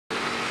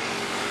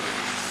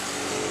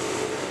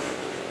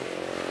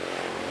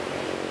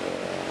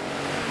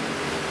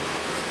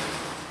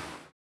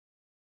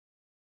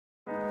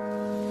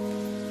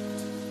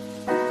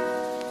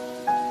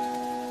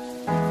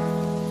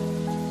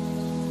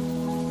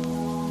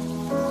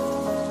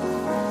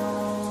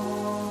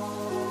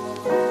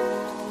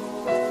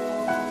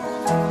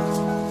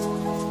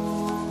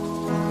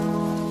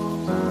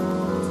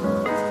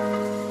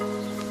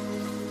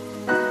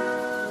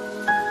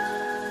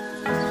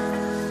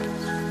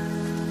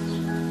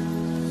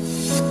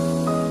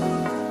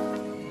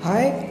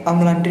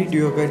I'm Landry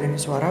Dwiyoga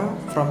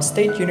Daniswara from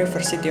State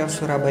University of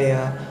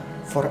Surabaya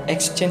for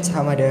Xchange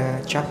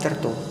Hamada Chapter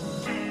 2.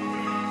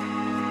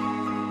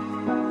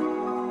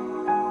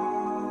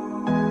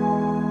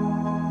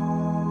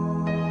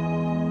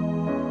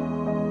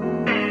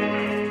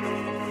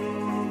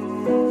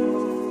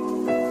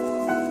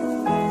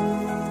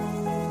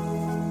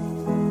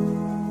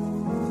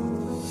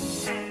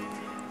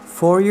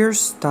 Four years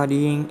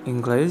studying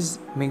English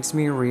makes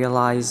me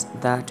realize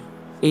that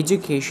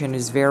education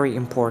is very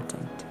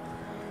important.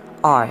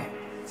 I,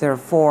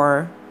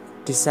 therefore,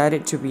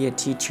 decided to be a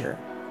teacher.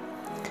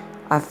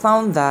 I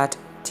found that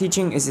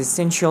teaching is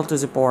essential to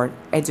support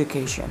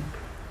education,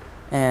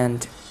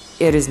 and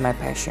it is my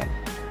passion.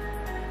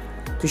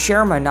 To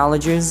share my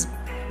knowledges,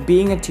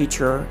 being a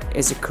teacher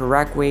is a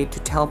correct way to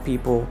tell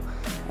people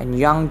and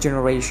young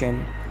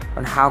generation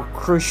on how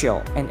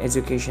crucial an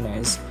education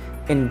is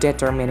in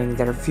determining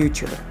their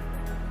future.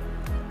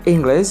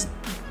 English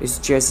is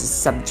just a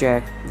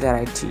subject that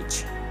I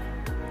teach.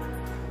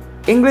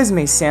 English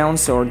may sound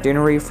so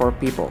ordinary for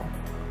people.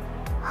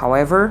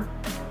 However,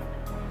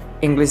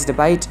 English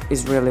debate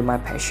is really my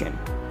passion.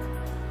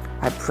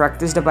 I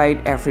practice debate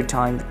every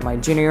time with my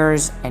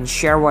juniors and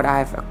share what I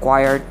have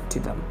acquired to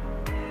them.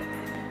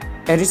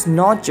 It is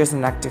not just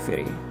an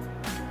activity,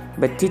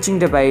 but teaching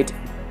debate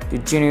to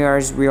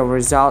juniors will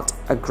result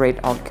a great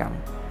outcome.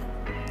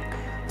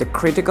 The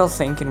critical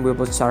thinking will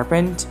be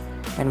sharpened,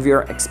 and we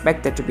are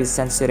expected to be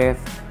sensitive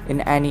in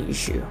any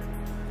issue.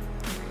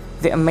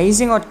 The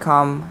amazing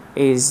outcome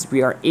is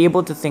we are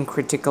able to think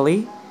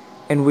critically,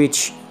 in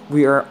which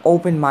we are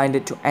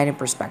open-minded to any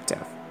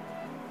perspective.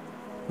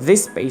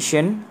 This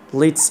passion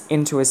leads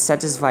into a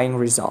satisfying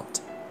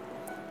result.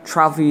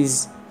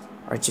 Trophies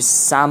are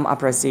just some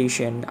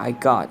appreciation I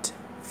got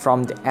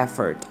from the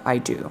effort I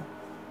do.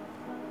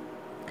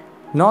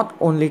 Not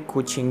only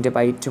coaching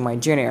debate to my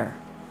junior,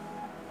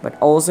 but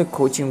also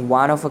coaching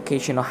one of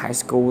vocational high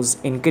schools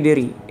in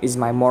Kediri is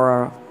my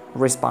moral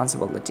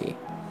responsibility.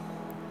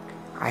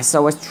 I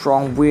saw a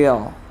strong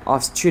will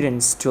of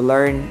students to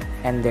learn,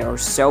 and they are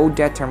so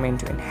determined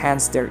to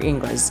enhance their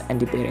English and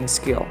debating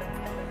skill.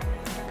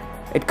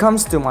 It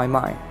comes to my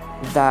mind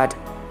that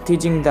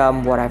teaching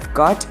them what I've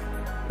got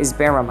is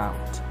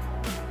paramount.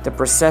 The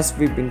process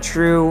we've been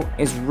through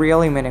is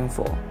really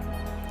meaningful.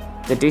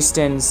 The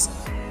distance,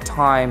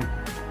 time,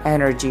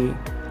 energy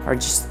are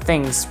just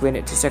things we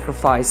need to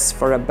sacrifice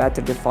for a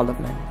better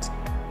development.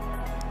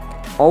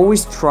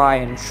 Always try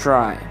and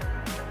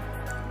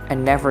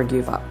never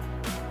give up.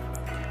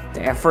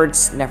 The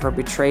efforts never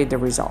betray the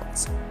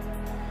results.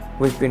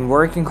 We've been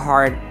working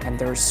hard, and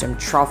there are some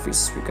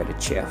trophies we could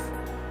achieve.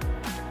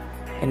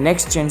 In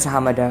Xchange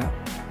Hamada,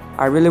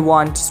 I really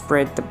want to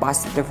spread the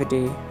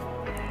positivity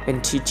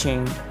in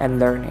teaching and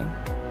learning,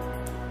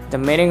 the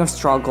meaning of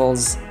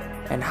struggles,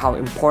 and how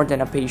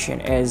important a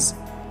patient is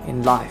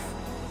in life.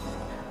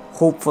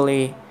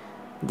 Hopefully,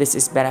 this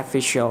is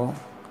beneficial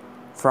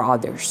for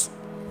others.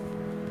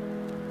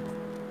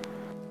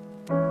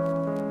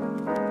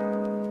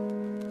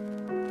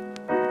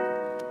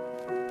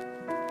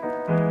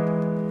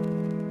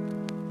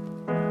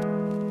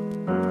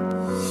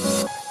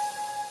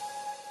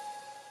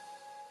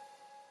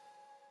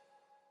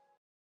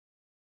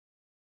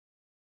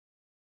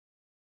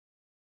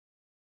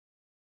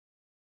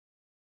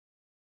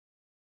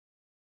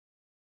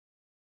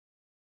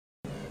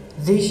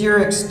 This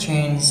year's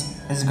exchange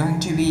is going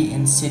to be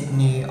in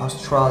Sydney,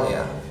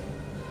 Australia.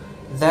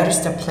 That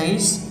is the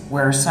place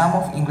where some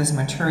of English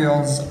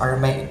materials are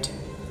made.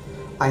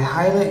 I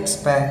highly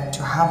expect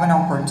to have an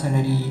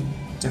opportunity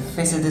to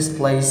visit this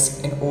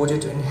place in order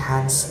to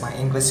enhance my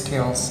English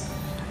skills,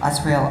 as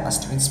well as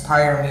to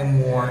inspire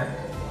me more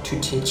to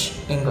teach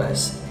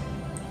English.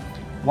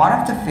 One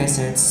of the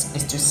visits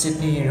is to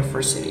Sydney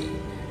University,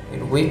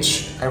 in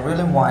which I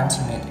really want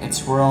to meet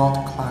its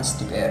world-class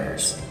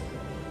debaters.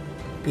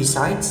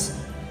 Besides,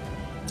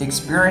 the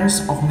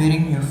experience of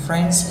meeting new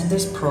friends in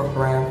this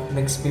program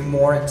makes me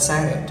more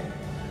excited.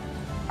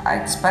 I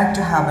expect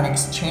to have an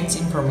exchange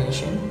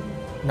information,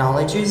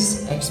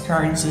 knowledges,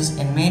 experiences,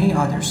 and many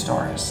other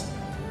stories.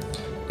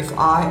 If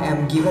I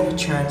am given a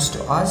chance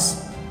to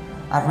ask,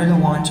 I really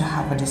want to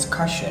have a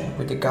discussion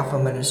with the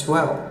government as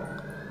well.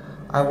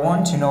 I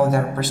want to know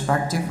their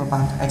perspective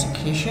about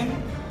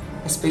education,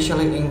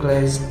 especially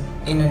English,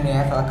 in a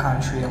nearby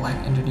country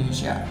like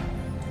Indonesia.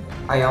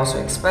 I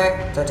also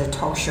expect that the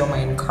talk show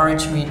may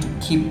encourage me to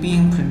keep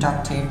being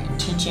productive in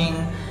teaching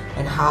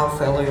and how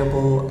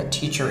valuable a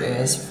teacher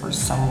is for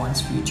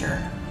someone's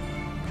future.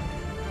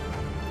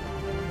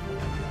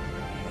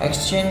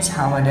 Xchange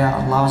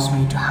Hamada allows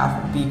me to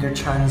have a bigger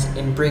chance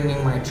in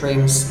bringing my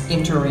dreams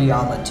into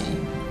reality.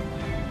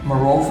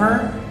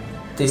 Moreover,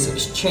 this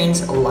exchange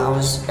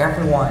allows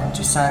everyone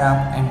to sign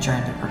up and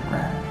join the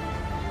program.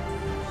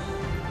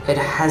 It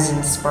has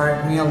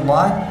inspired me a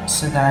lot,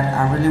 so that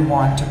I really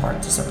want to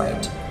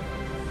participate.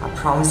 A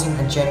promising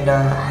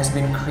agenda has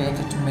been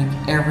created to make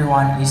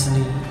everyone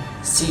easily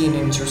see an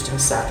interesting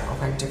set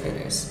of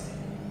activities.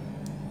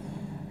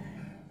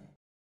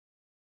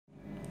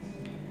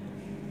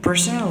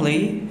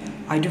 Personally,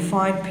 I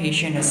define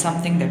patience as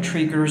something that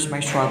triggers my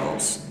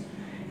struggles.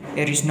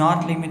 It is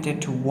not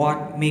limited to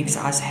what makes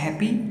us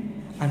happy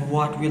and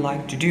what we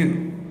like to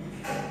do.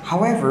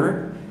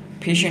 However,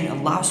 patience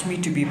allows me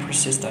to be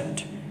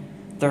persistent.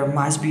 There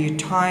must be a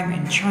time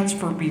and chance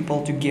for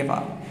people to give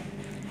up.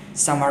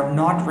 Some are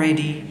not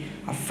ready,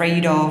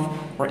 afraid of,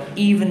 or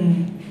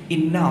even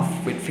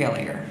enough with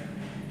failure.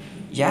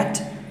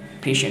 Yet,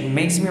 patience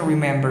makes me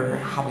remember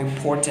how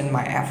important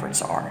my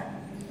efforts are.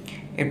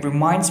 It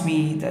reminds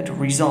me that the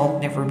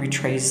result never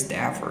betrays the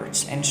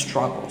efforts and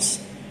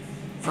struggles.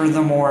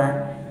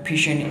 Furthermore,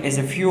 patience is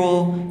a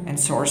fuel and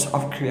source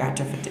of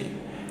creativity.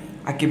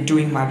 I keep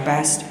doing my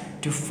best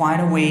to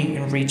find a way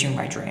in reaching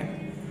my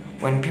dream.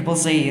 When people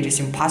say it is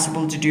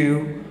impossible to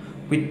do,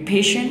 with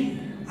patience,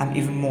 I'm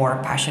even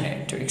more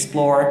passionate to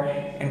explore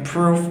and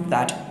prove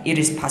that it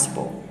is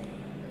possible.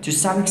 To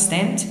some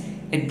extent,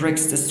 it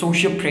breaks the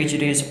social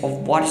prejudice of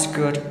what is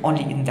good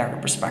only in their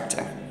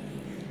perspective.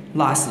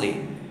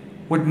 Lastly,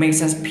 what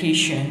makes us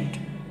patient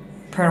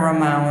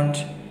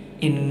paramount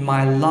in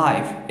my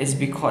life is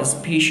because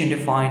patience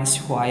defines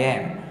who I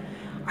am.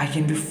 I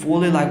can be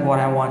fully like what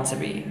I want to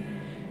be.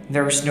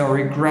 There is no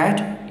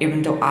regret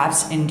even though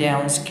ups and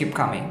downs keep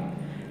coming.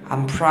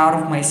 I'm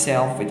proud of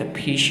myself with the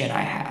patience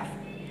I have.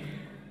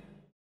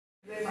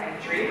 My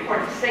dream for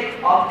the sake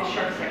of the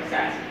short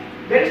success.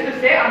 That is to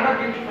say, I'm not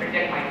going to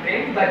forget my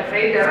dream, but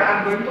rather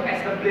I'm going to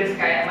establish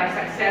my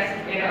success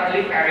in an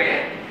early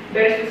period.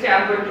 That is to say,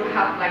 I'm going to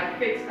have like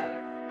fixed